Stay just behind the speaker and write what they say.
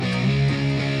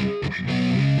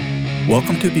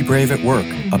Welcome to Be Brave at Work,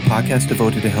 a podcast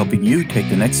devoted to helping you take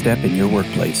the next step in your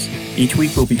workplace. Each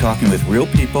week we'll be talking with real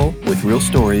people with real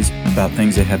stories about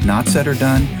things they have not said or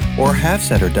done, or have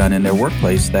said or done in their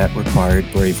workplace that required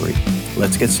bravery.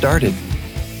 Let's get started.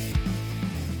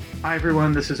 Hi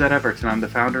everyone, this is Ed Everts, and I'm the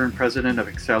founder and president of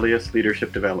Excellius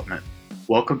Leadership Development.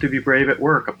 Welcome to Be Brave at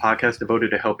Work, a podcast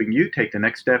devoted to helping you take the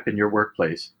next step in your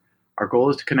workplace. Our goal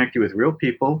is to connect you with real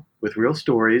people with real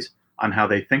stories on how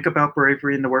they think about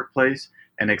bravery in the workplace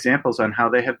and examples on how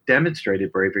they have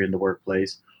demonstrated bravery in the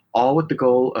workplace, all with the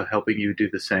goal of helping you do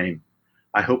the same.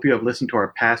 I hope you have listened to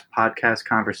our past podcast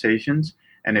conversations,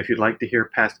 and if you'd like to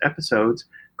hear past episodes,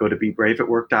 go to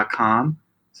bebraveatwork.com,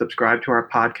 subscribe to our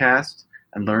podcast,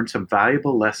 and learn some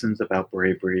valuable lessons about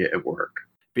bravery at work.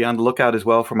 Be on the lookout as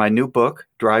well for my new book,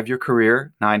 Drive Your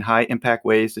Career, 9 High-Impact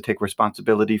Ways to Take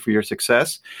Responsibility for Your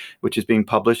Success, which is being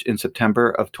published in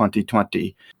September of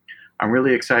 2020. I'm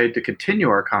really excited to continue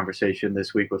our conversation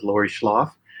this week with Lori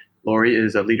Schloff. Lori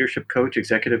is a leadership coach,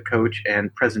 executive coach,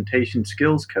 and presentation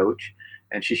skills coach,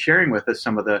 and she's sharing with us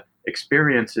some of the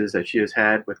experiences that she has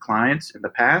had with clients in the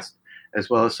past, as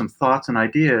well as some thoughts and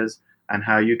ideas on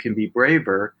how you can be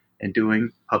braver in doing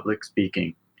public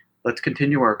speaking. Let's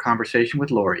continue our conversation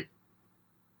with Lori.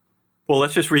 Well,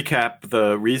 let's just recap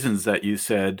the reasons that you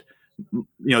said,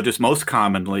 just most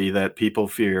commonly that people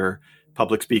fear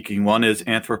public speaking. One is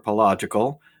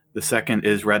anthropological. The second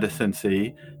is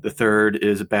reticency. The third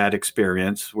is a bad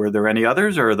experience. Were there any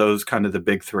others, or are those kind of the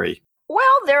big three? Well,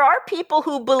 there are people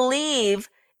who believe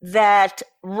that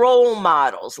role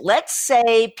models, let's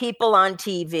say people on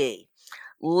TV,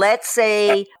 let's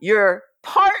say your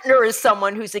partner is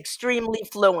someone who's extremely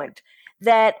fluent,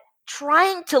 that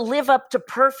trying to live up to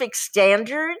perfect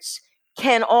standards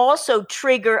can also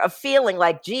trigger a feeling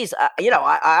like, geez,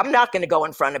 I'm not going to go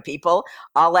in front of people.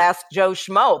 I'll ask Joe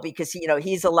Schmo because,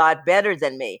 he's a lot better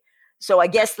than me. So I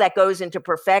guess that goes into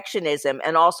perfectionism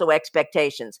and also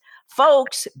expectations.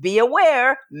 Folks, be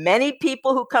aware, many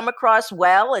people who come across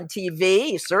well in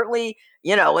TV, certainly,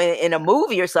 in a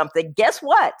movie or something, guess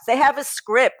what? They have a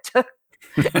script,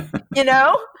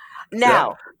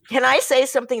 Now, Can I say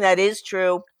something that is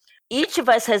true? Each of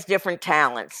us has different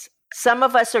talents. Some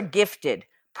of us are gifted.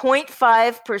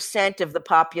 0.5% of the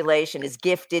population is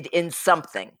gifted in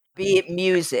something, be it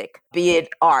music, be it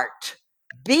art,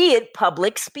 be it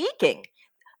public speaking.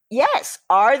 Yes.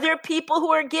 Are there people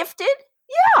who are gifted?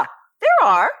 Yeah, there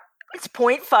are. It's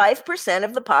 0.5%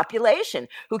 of the population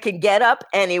who can get up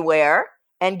anywhere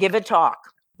and give a talk.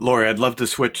 Lori, I'd love to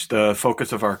switch the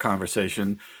focus of our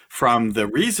conversation from the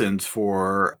reasons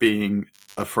for being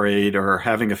afraid or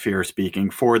having a fear of speaking,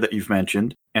 4 that you've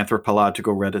mentioned: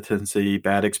 anthropological reticency,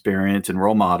 bad experience, and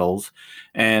role models.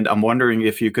 And I'm wondering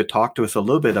if you could talk to us a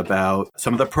little bit about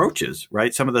some of the approaches,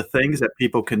 right? Some of the things that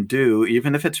people can do,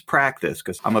 even if it's practice,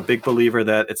 because I'm a big believer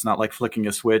that it's not like flicking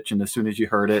a switch and as soon as you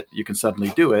heard it, you can suddenly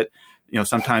do it.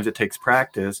 Sometimes it takes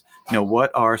practice.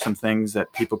 What are some things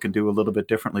that people can do a little bit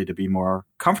differently to be more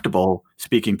comfortable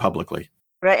speaking publicly?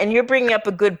 Right. And you're bringing up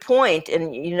a good point.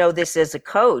 And you know this as a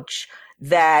coach,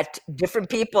 that different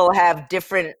people have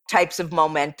different types of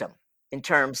momentum in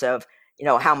terms of,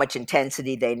 how much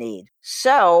intensity they need.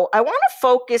 So I want to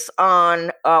focus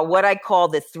on what I call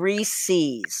the 3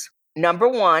 C's. Number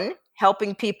 1,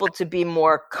 helping people to be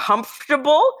more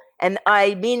comfortable. And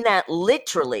I mean that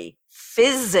literally,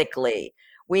 physically.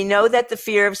 We know that the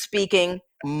fear of speaking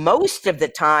most of the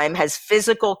time has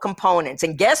physical components.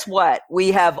 And guess what?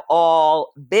 We have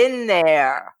all been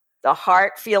there. The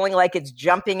heart feeling like it's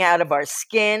jumping out of our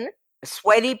skin,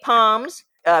 sweaty palms,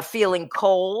 feeling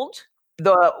cold.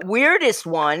 The weirdest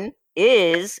one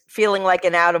is feeling like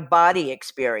an out-of-body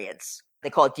experience.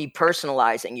 They call it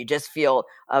depersonalizing. You just feel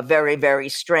very, very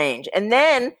strange. And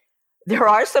then there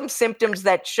are some symptoms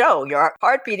that show. Your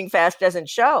heart beating fast doesn't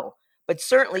show, but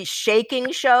certainly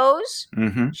shaking shows,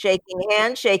 shaking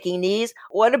hands, shaking knees.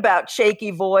 What about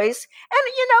shaky voice? And,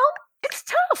 it's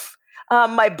tough.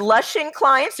 My blushing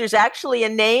clients, there's actually a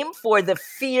name for the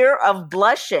fear of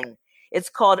blushing. It's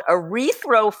called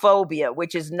erythrophobia,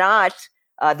 which is not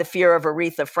the fear of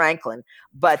Aretha Franklin,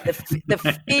 but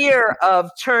the fear of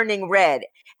turning red.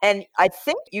 And I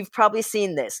think you've probably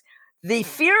seen this. The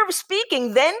fear of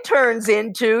speaking then turns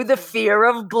into the fear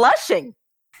of blushing.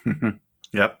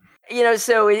 Yep.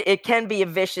 So it can be a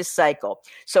vicious cycle.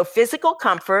 So physical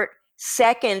comfort.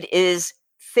 Second is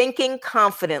thinking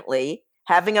confidently,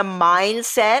 having a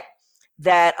mindset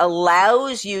that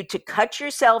allows you to cut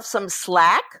yourself some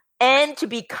slack and to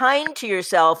be kind to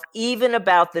yourself, even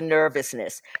about the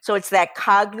nervousness. So it's that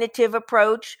cognitive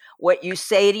approach, what you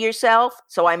say to yourself.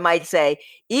 So I might say,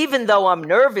 even though I'm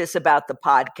nervous about the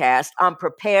podcast, I'm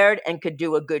prepared and could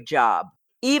do a good job.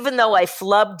 Even though I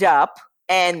flubbed up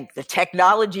and the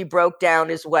technology broke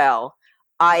down as well,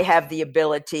 I have the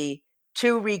ability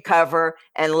to recover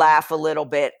and laugh a little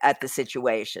bit at the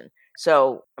situation.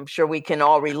 So I'm sure we can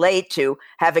all relate to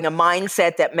having a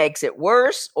mindset that makes it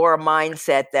worse or a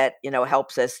mindset that,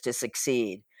 helps us to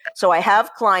succeed. So I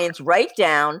have clients write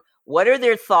down what are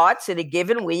their thoughts in a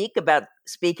given week about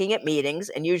speaking at meetings,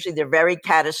 and usually they're very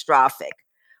catastrophic.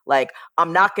 Like,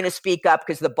 I'm not going to speak up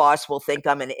because the boss will think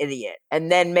I'm an idiot.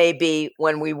 And then maybe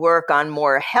when we work on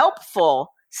more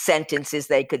helpful sentences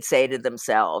they could say to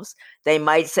themselves, they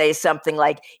might say something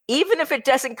like, even if it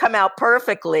doesn't come out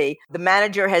perfectly, the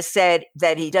manager has said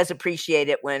that he does appreciate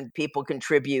it when people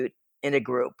contribute in a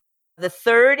group. The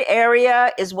third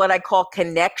area is what I call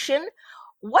connection.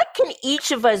 What can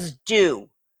each of us do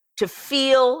to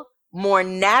feel more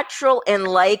natural and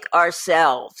like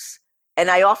ourselves? And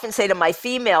I often say to my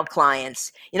female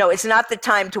clients, it's not the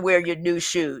time to wear your new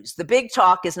shoes. The big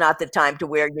talk is not the time to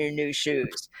wear your new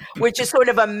shoes, which is sort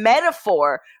of a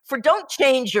metaphor for don't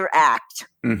change your act.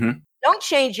 Mm-hmm. Don't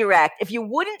change your act. If you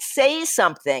wouldn't say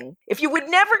something, if you would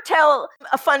never tell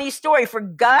a funny story, for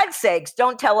God's sakes,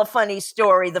 don't tell a funny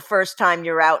story the first time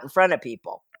you're out in front of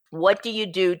people. What do you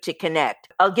do to connect?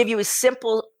 I'll give you a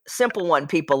simple one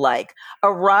people like.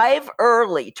 Arrive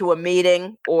early to a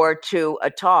meeting or to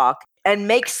a talk and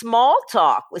make small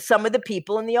talk with some of the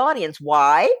people in the audience.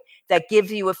 Why? That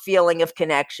gives you a feeling of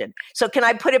connection. So can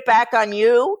I put it back on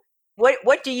you?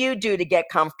 What do you do to get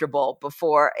comfortable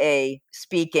before a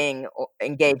speaking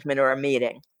engagement or a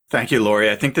meeting? Thank you,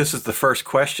 Lori. I think this is the first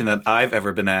question that I've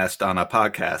ever been asked on a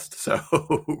podcast.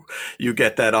 So you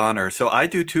get that honor. So I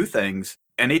do two things.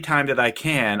 Anytime that I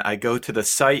can, I go to the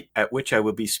site at which I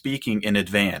will be speaking in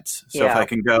advance. So if I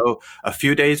can go a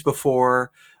few days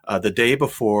before, the day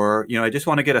before, I just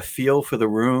want to get a feel for the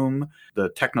room, the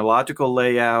technological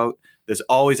layout. There's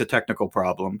always a technical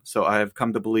problem. So I've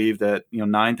come to believe that,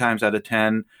 9 times out of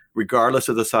 10, regardless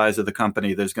of the size of the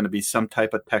company, there's going to be some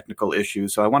type of technical issue.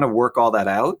 So I want to work all that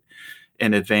out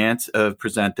in advance of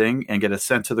presenting and get a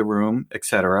sense of the room, et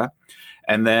cetera.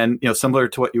 And then, similar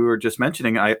to what you were just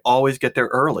mentioning, I always get there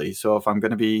early. So if I'm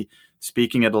going to be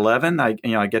speaking at 11,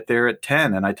 I get there at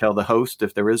 10 and I tell the host,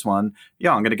 if there is one,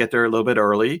 I'm going to get there a little bit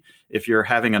early. If you're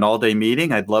having an all-day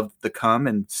meeting, I'd love to come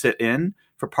and sit in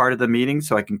for part of the meeting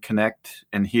so I can connect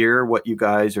and hear what you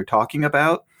guys are talking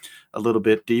about a little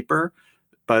bit deeper.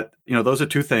 But, those are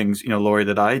two things, Lori,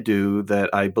 that I do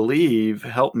that I believe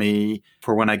help me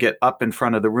for when I get up in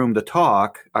front of the room to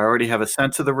talk. I already have a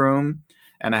sense of the room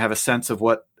and I have a sense of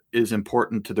what is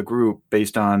important to the group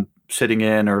based on sitting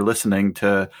in or listening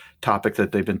to topic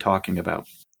that they've been talking about.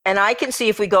 And I can see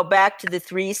if we go back to the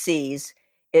 3 C's,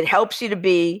 it helps you to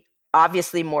be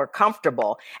obviously more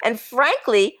comfortable. And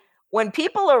frankly, when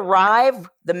people arrive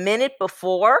the minute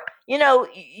before,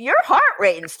 your heart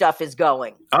rate and stuff is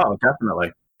going. Oh,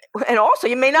 definitely. And also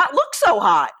you may not look so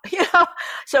hot,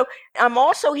 So I'm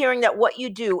also hearing that what you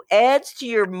do adds to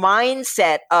your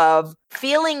mindset of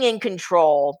feeling in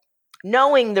control,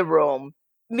 knowing the room,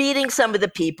 meeting some of the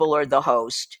people or the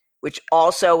host, which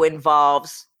also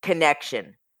involves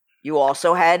connection. You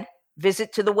also had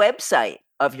visit to the website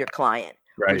of your client,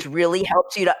 right, which really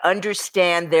helps you to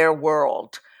understand their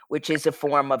world, which is a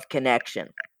form of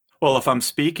connection. Well, if I'm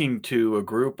speaking to a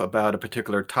group about a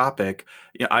particular topic,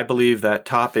 I believe that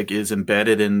topic is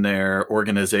embedded in their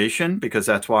organization because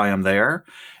that's why I'm there.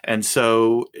 And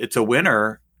so it's a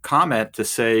winner comment to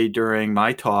say during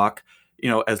my talk,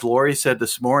 as Lori said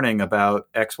this morning about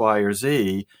X, Y, or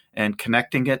Z and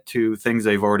connecting it to things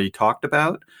they've already talked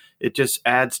about, it just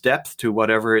adds depth to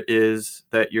whatever it is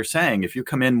that you're saying. If you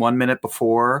come in 1 minute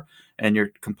before and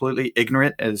you're completely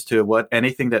ignorant as to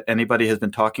anything that anybody has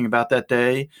been talking about that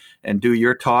day and do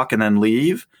your talk and then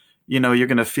leave, you're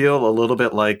going to feel a little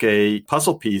bit like a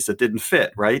puzzle piece that didn't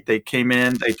fit, right? They came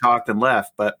in, they talked and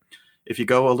left. But if you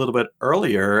go a little bit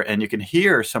earlier and you can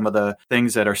hear some of the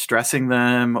things that are stressing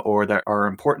them or that are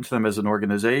important to them as an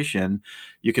organization,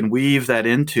 you can weave that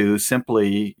into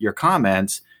simply your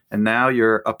comments. And now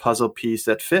you're a puzzle piece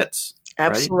that fits.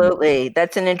 Absolutely. Right?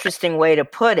 That's an interesting way to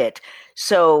put it.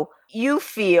 So you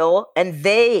feel, and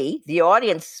the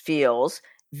audience feels,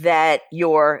 that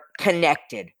you're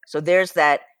connected. So there's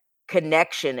that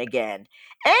connection again.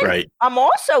 And right. I'm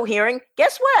also hearing,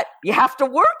 guess what? You have to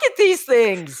work at these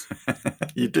things.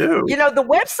 You do. The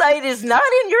website is not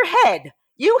in your head.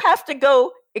 You have to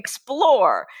go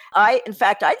explore. In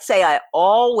fact, I'd say I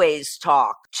always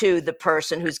talk to the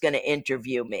person who's going to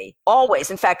interview me.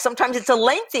 Always. In fact, sometimes it's a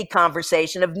lengthy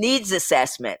conversation of needs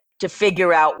assessment to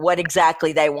figure out what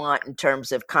exactly they want in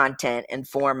terms of content and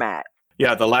format.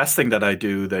 Yeah, the last thing that I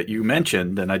do that you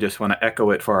mentioned, and I just want to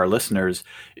echo it for our listeners,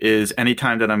 is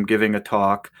anytime that I'm giving a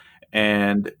talk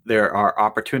and there are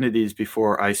opportunities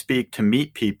before I speak to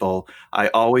meet people, I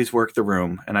always work the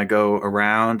room and I go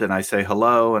around and I say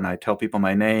hello and I tell people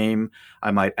my name. I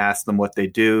might ask them what they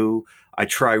do. I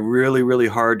try really, really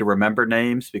hard to remember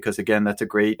names because, again, that's a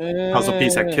great puzzle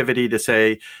piece activity to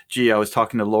say, gee, I was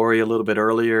talking to Lori a little bit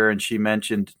earlier and she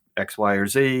mentioned X, Y, or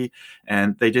Z,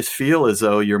 and they just feel as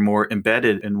though you're more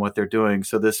embedded in what they're doing.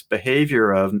 So this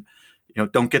behavior of,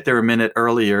 don't get there a minute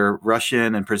earlier, rush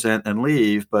in and present and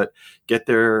leave, but get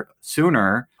there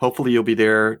sooner. Hopefully you'll be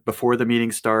there before the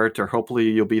meeting starts, or hopefully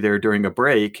you'll be there during a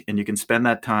break, and you can spend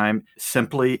that time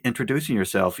simply introducing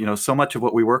yourself. So much of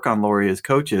what we work on, Lori, as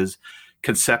coaches,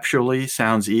 conceptually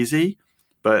sounds easy,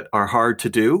 but are hard to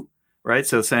do. Right.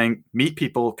 So saying meet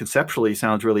people conceptually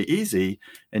sounds really easy,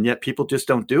 and yet people just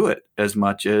don't do it as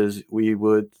much as we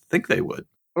would think they would.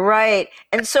 Right.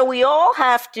 And so we all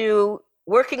have to,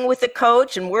 working with a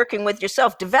coach and working with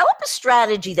yourself, develop a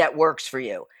strategy that works for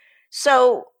you.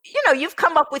 So, you've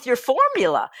come up with your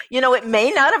formula. It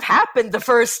may not have happened the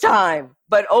first time,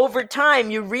 but over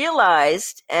time you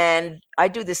realized, and I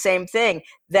do the same thing,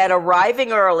 that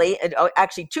arriving early, and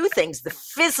actually two things, the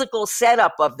physical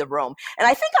setup of the room. And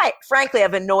I think I, frankly,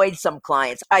 have annoyed some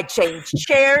clients. I change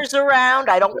chairs around.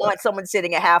 I don't want someone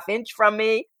sitting a half inch from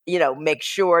me. Make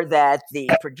sure that the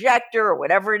projector or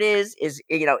whatever it is,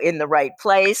 in the right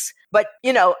place. But,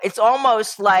 it's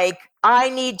almost like I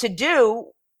need to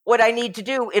do what I need to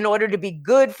do in order to be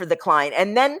good for the client.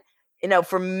 And then,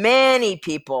 for many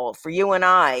people, for you and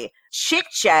I,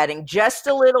 chit-chatting just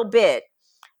a little bit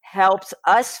helps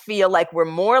us feel like we're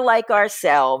more like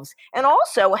ourselves, and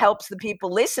also helps the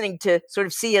people listening to sort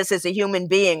of see us as a human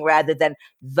being rather than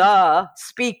the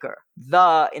speaker,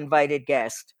 the invited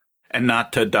guest. And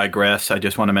not to digress, I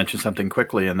just want to mention something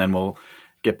quickly, and then we'll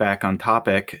get back on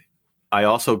topic. I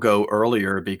also go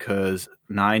earlier because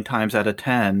 9 times out of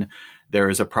 10, there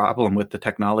is a problem with the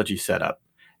technology setup.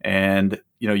 And,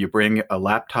 you bring a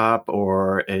laptop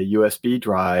or a USB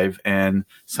drive and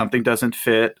something doesn't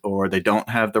fit, or they don't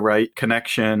have the right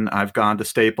connection. I've gone to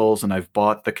Staples and I've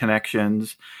bought the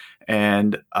connections,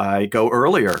 and I go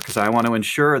earlier because I want to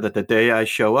ensure that the day I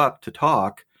show up to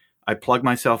talk, I plug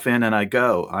myself in and I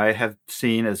go. I have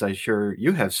seen, as I'm sure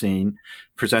you have seen,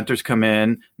 presenters come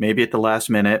in maybe at the last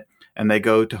minute and they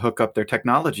go to hook up their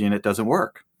technology and it doesn't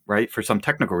work, right? For some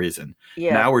technical reason.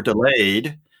 Yeah. Now we're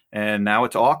delayed and now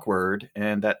it's awkward,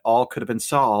 and that all could have been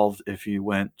solved if you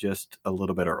went just a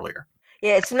little bit earlier.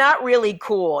 Yeah, it's not really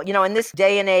cool. In this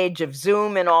day and age of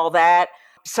Zoom and all that,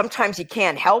 sometimes you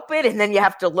can't help it. And then you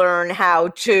have to learn how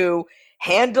to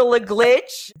handle a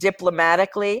glitch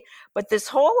diplomatically. But this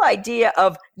whole idea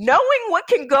of knowing what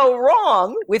can go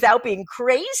wrong without being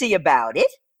crazy about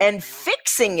it and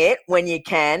fixing it when you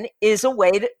can is a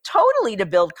way to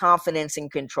build confidence and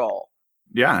control.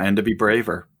 Yeah, and to be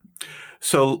braver.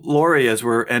 So, Lori, as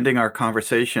we're ending our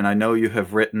conversation, I know you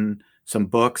have written some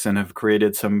books and have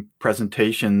created some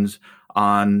presentations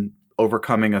on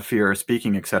overcoming a fear of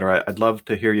speaking, et cetera. I'd love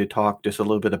to hear you talk just a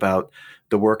little bit about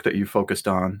the work that you focused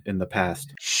on in the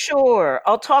past. Sure.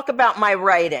 I'll talk about my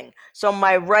writing. So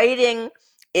my writing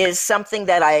is something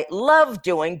that I love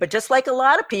doing, but just like a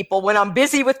lot of people, when I'm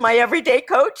busy with my everyday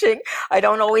coaching, I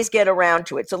don't always get around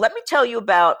to it. So let me tell you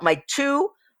about my 2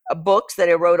 books that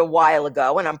I wrote a while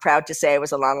ago, and I'm proud to say I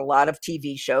was on a lot of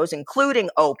TV shows, including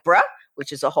Oprah,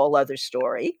 which is a whole other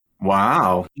story.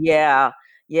 Wow. Yeah.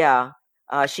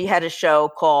 She had a show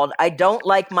called I Don't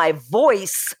Like My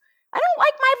Voice. I don't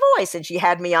like my voice. And she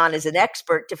had me on as an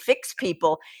expert to fix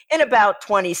people in about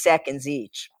 20 seconds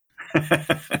each.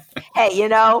 Hey,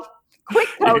 quick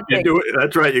coaching.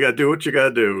 That's right. You got to do what you got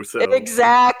to do. So.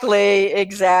 Exactly.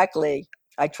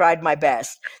 I tried my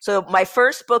best. So my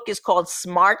first book is called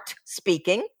Smart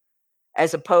Speaking,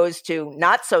 as opposed to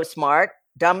not so smart,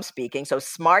 dumb speaking. So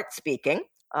Smart Speaking.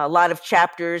 A lot of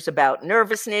chapters about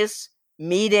nervousness,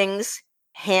 meetings,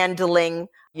 handling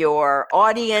your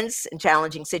audience in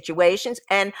challenging situations.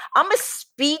 And I'm a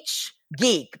speech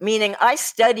geek, meaning I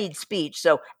studied speech.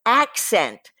 So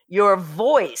accent, your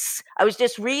voice. I was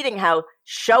just reading how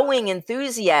showing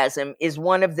enthusiasm is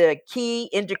one of the key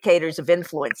indicators of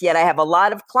influence. Yet I have a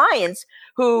lot of clients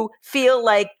who feel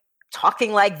like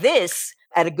talking like this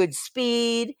at a good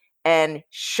speed and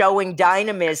showing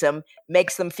dynamism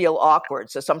makes them feel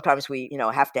awkward. So sometimes we,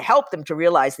 have to help them to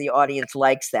realize the audience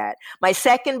likes that. My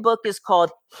second book is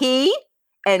called He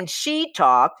and She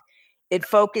Talk. It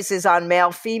focuses on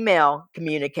male-female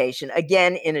communication,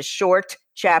 again, in a short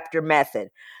chapter method.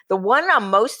 The one I'm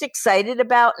most excited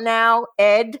about now,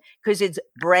 Ed, because it's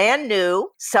brand new,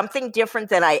 something different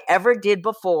than I ever did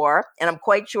before, and I'm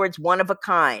quite sure it's one of a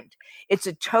kind. It's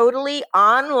a totally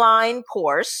online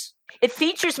course. It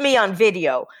features me on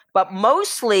video, but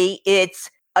mostly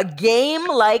it's a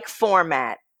game-like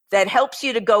format that helps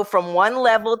you to go from one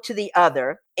level to the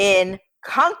other in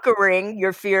conquering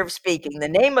your fear of speaking. The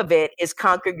name of it is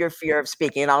Conquer Your Fear of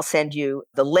Speaking, and I'll send you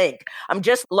the link. I'm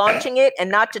just launching it,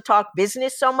 and not to talk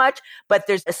business so much, but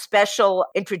there's a special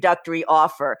introductory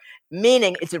offer,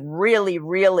 meaning it's really,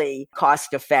 really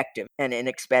cost effective and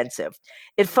inexpensive.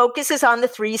 It focuses on the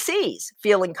 3 C's: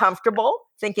 feeling comfortable,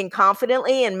 thinking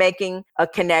confidently, and making a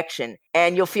connection.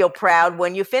 And you'll feel proud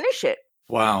when you finish it.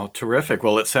 Wow, terrific.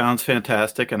 Well, it sounds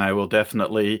fantastic, and I will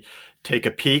definitely take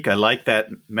a peek. I like that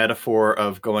metaphor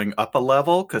of going up a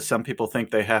level, because some people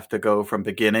think they have to go from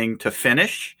beginning to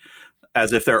finish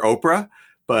as if they're Oprah.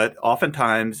 But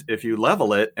oftentimes, if you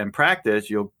level it and practice,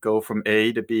 you'll go from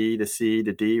A to B to C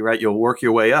to D, right? You'll work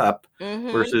your way up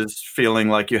versus feeling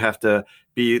like you have to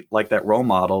be like that role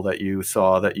model that you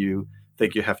saw that you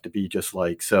think you have to be just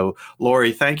like. So,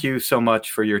 Lori, thank you so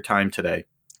much for your time today.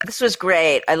 This was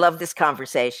great. I love this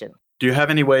conversation. Do you have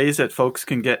any ways that folks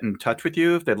can get in touch with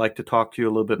you if they'd like to talk to you a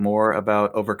little bit more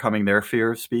about overcoming their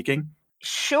fear of speaking?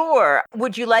 Sure.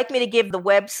 Would you like me to give the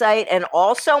website and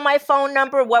also my phone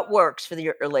number? What works for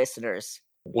your listeners?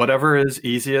 Whatever is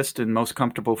easiest and most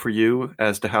comfortable for you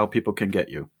as to how people can get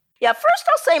you. Yeah, first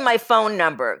I'll say my phone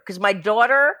number, because my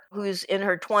daughter, who's in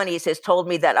her 20s, has told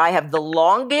me that I have the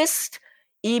longest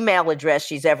email address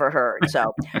she's ever heard.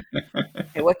 So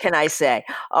what can I say?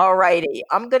 All righty.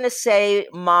 I'm going to say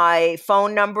my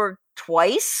phone number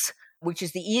twice, which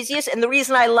is the easiest. And the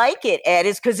reason I like it, Ed,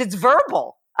 is because it's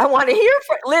verbal. I want to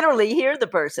literally hear the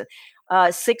person.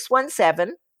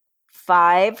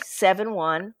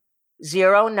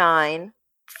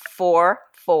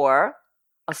 617-571-0944.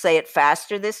 I'll say it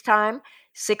faster this time.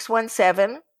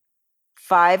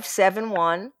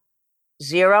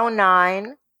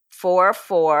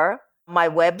 617-571-0944. My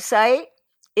website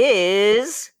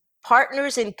is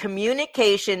Partners in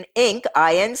Communication Inc.,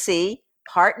 INC,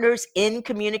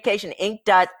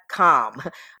 partnersincommunicationinc.com.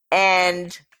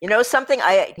 And you know something?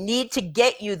 I need to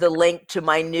get you the link to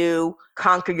my new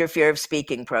Conquer Your Fear of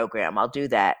Speaking program. I'll do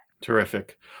that.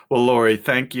 Terrific. Well, Lori,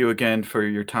 thank you again for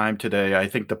your time today. I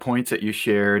think the points that you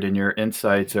shared and your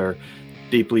insights are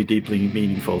deeply, deeply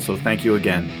meaningful. So thank you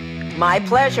again. My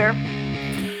pleasure.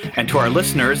 And to our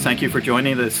listeners, thank you for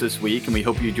joining us this week, and we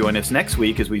hope you join us next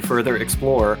week as we further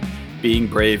explore being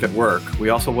brave at work. We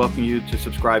also welcome you to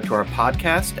subscribe to our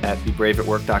podcast at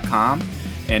bebraveatwork.com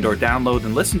and or download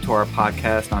and listen to our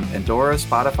podcast on Pandora,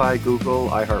 Spotify, Google,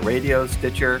 iHeartRadio,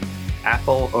 Stitcher,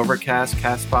 Apple, Overcast,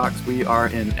 CastBox. We are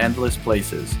in endless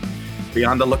places. Be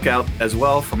on the lookout as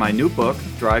well for my new book,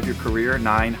 Drive Your Career,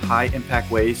 9 High-Impact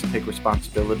Ways to Take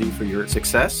Responsibility for Your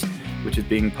Success, which is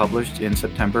being published in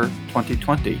September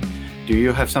 2020. Do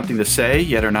you have something to say,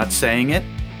 yet are not saying it?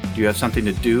 Do you have something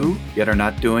to do, yet are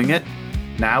not doing it?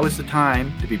 Now is the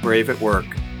time to be brave at work.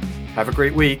 Have a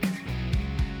great week.